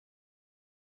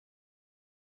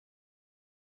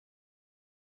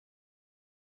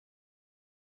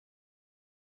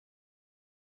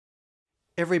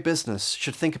Every business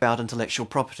should think about intellectual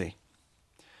property.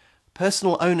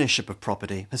 Personal ownership of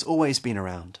property has always been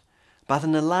around, but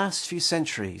in the last few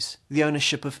centuries, the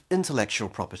ownership of intellectual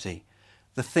property,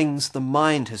 the things the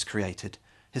mind has created,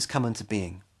 has come into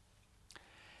being.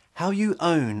 How you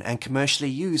own and commercially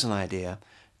use an idea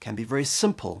can be very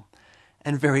simple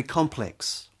and very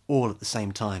complex, all at the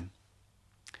same time.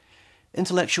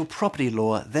 Intellectual property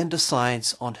law then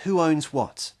decides on who owns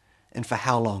what and for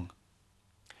how long.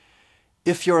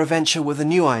 If you're a venture with a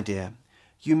new idea,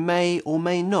 you may or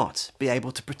may not be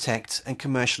able to protect and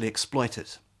commercially exploit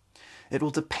it. It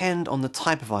will depend on the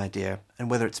type of idea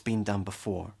and whether it's been done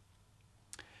before.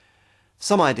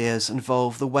 Some ideas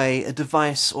involve the way a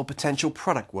device or potential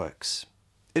product works.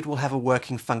 It will have a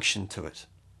working function to it.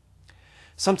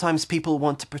 Sometimes people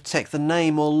want to protect the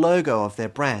name or logo of their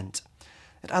brand.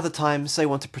 At other times they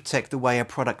want to protect the way a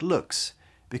product looks,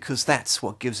 because that's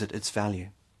what gives it its value.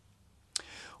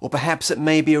 Or perhaps it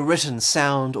may be a written,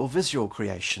 sound or visual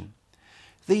creation.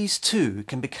 These too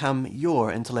can become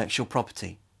your intellectual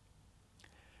property.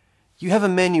 You have a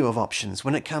menu of options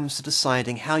when it comes to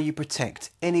deciding how you protect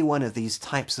any one of these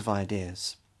types of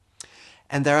ideas.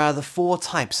 And there are the 4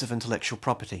 types of intellectual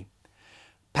property: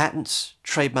 patents,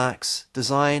 trademarks,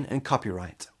 design and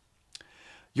copyright.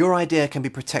 Your idea can be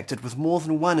protected with more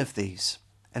than one of these,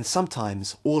 and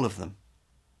sometimes all of them.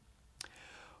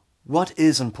 What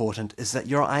is important is that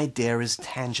your idea is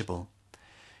tangible.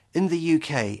 In the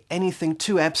UK, anything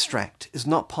too abstract is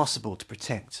not possible to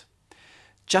protect.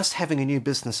 Just having a new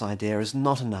business idea is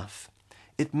not enough.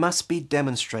 It must be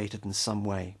demonstrated in some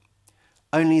way.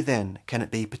 Only then can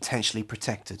it be potentially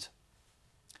protected.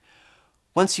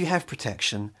 Once you have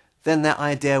protection, then that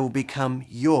idea will become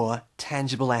your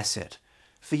tangible asset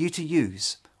for you to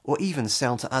use or even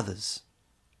sell to others.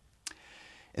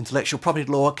 Intellectual property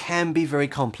law can be very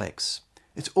complex.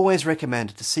 It's always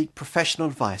recommended to seek professional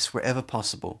advice wherever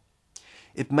possible.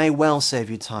 It may well save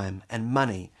you time and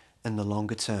money in the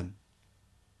longer term.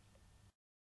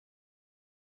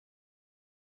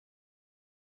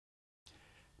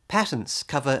 Patents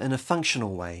cover in a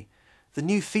functional way the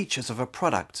new features of a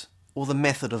product or the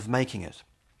method of making it.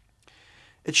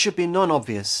 It should be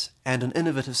non-obvious and an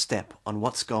innovative step on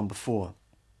what's gone before.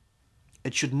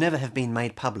 It should never have been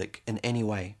made public in any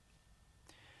way.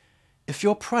 If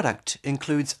your product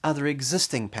includes other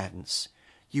existing patents,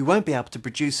 you won't be able to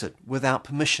produce it without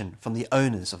permission from the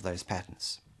owners of those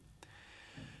patents.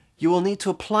 You will need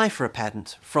to apply for a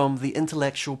patent from the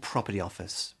Intellectual Property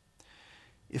Office.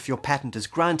 If your patent is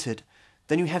granted,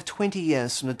 then you have 20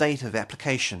 years from the date of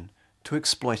application to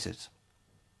exploit it.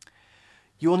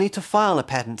 You will need to file a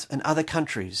patent in other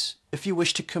countries if you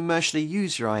wish to commercially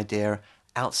use your idea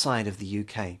outside of the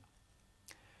UK.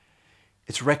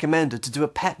 It's recommended to do a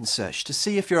patent search to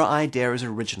see if your idea is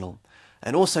original,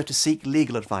 and also to seek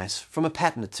legal advice from a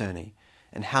patent attorney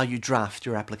in how you draft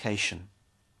your application.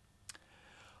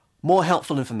 More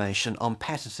helpful information on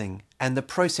patenting and the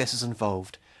processes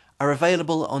involved are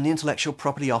available on the Intellectual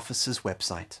Property Office's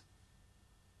website.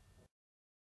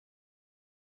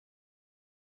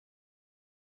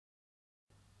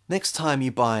 Next time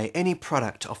you buy any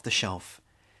product off the shelf,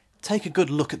 take a good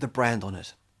look at the brand on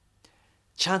it.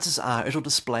 Chances are it'll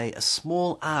display a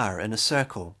small R in a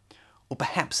circle, or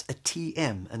perhaps a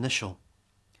TM initial.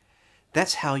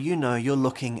 That's how you know you're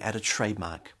looking at a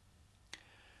trademark.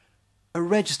 A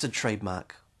registered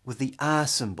trademark with the R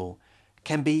symbol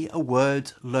can be a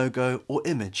word, logo or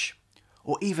image,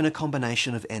 or even a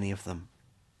combination of any of them.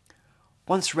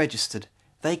 Once registered,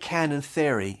 they can in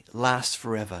theory last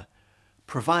forever,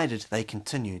 provided they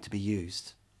continue to be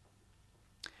used.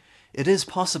 It is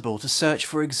possible to search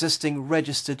for existing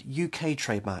registered UK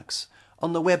trademarks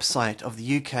on the website of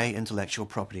the UK Intellectual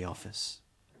Property Office.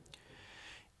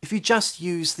 If you just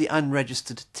use the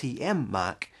unregistered TM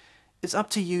mark, it's up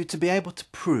to you to be able to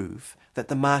prove that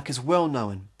the mark is well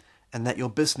known and that your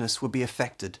business will be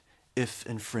affected if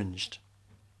infringed.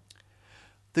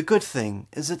 The good thing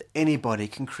is that anybody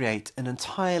can create an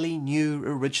entirely new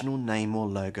original name or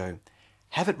logo,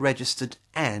 have it registered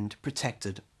and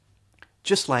protected,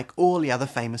 just like all the other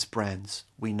famous brands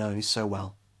we know so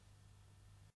well.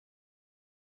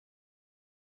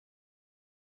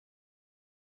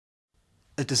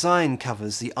 A design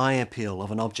covers the eye appeal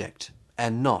of an object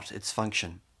and not its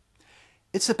function.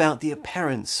 It's about the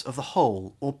appearance of the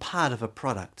whole or part of a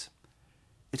product.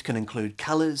 It can include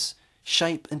colours,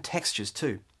 shape and textures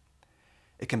too.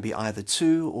 It can be either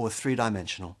 2 or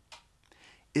 3-dimensional.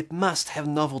 It must have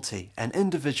novelty and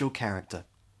individual character.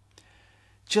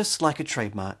 Just like a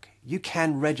trademark, you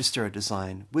can register a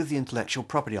design with the Intellectual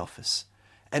Property Office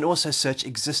and also search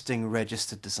existing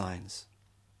registered designs.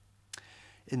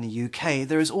 In the UK,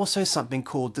 there is also something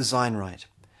called design right.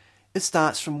 It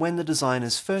starts from when the design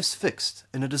is first fixed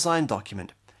in a design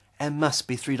document and must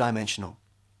be three-dimensional.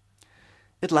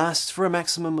 It lasts for a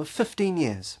maximum of 15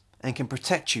 years and can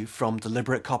protect you from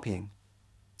deliberate copying.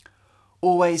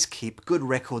 Always keep good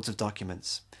records of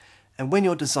documents and when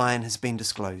your design has been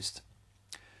disclosed.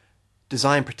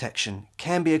 Design protection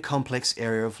can be a complex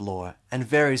area of law and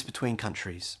varies between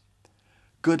countries.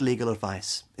 Good legal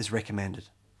advice is recommended.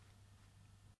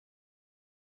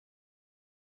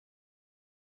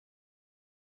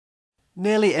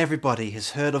 Nearly everybody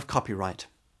has heard of copyright.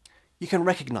 You can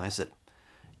recognize it.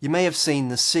 You may have seen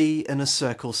the C in a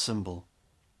circle symbol.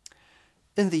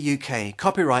 In the UK,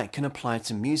 copyright can apply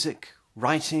to music,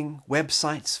 writing,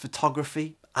 websites,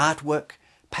 photography, artwork,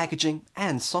 packaging,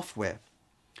 and software.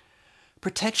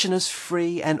 Protection is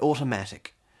free and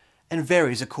automatic, and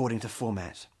varies according to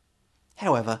format.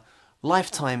 However,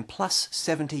 lifetime plus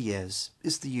 70 years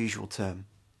is the usual term.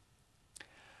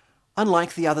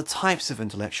 Unlike the other types of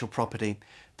intellectual property,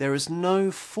 there is no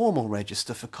formal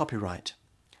register for copyright,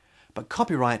 but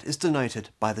copyright is denoted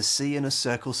by the C in a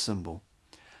circle symbol,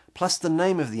 plus the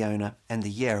name of the owner and the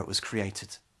year it was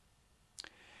created.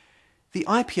 The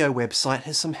IPO website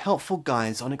has some helpful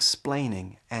guides on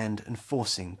explaining and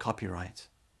enforcing copyright.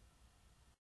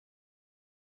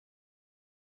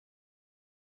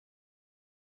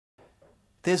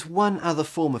 There's one other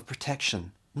form of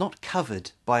protection not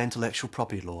covered by intellectual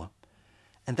property law,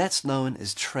 and that's known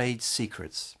as trade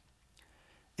secrets.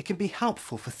 It can be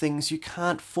helpful for things you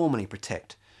can't formally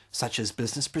protect, such as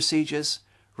business procedures,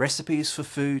 recipes for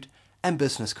food, and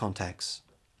business contacts.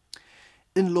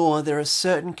 In law, there are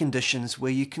certain conditions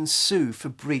where you can sue for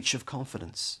breach of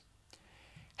confidence.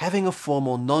 Having a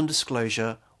formal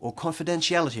non-disclosure or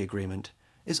confidentiality agreement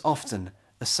is often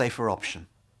a safer option.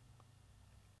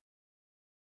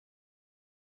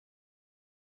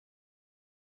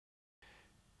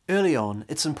 Early on,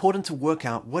 it's important to work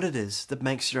out what it is that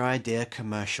makes your idea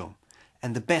commercial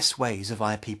and the best ways of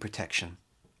IP protection.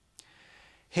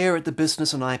 Here at the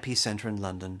Business and IP Centre in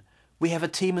London, we have a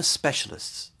team of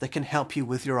specialists that can help you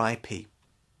with your IP.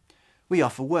 We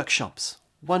offer workshops,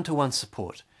 one-to-one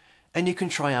support, and you can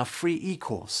try our free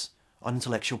e-course on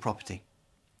intellectual property.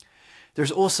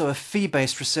 There's also a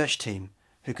fee-based research team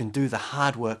who can do the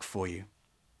hard work for you.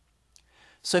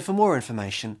 So for more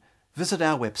information, visit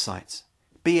our website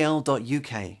bl.uk/BIPC.